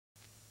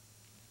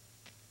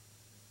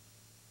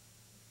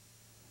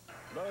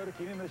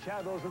Lurking in the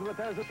shadows of the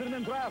Bethesda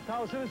Cinnamon Draft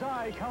House is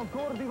I, Count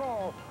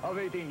Gordivaux,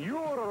 awaiting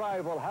your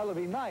arrival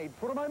Halloween night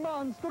for my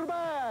Monster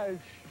Bash.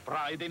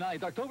 Friday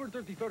night, October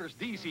 31st,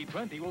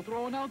 DC-20 will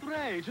throw an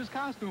outrageous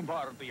costume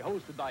party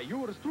hosted by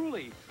yours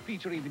truly,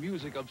 featuring the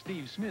music of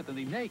Steve Smith and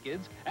the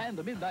Nakeds and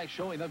the midnight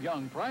showing of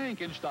Young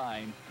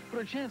Frankenstein.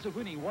 For a chance of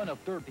winning one of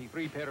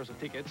 33 pairs of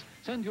tickets,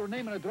 send your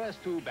name and address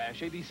to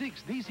Bash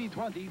 86,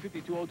 DC-20,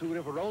 5202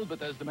 River Road,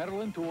 Bethesda,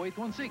 Maryland,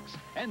 20816.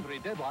 Entry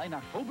deadline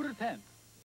October 10th.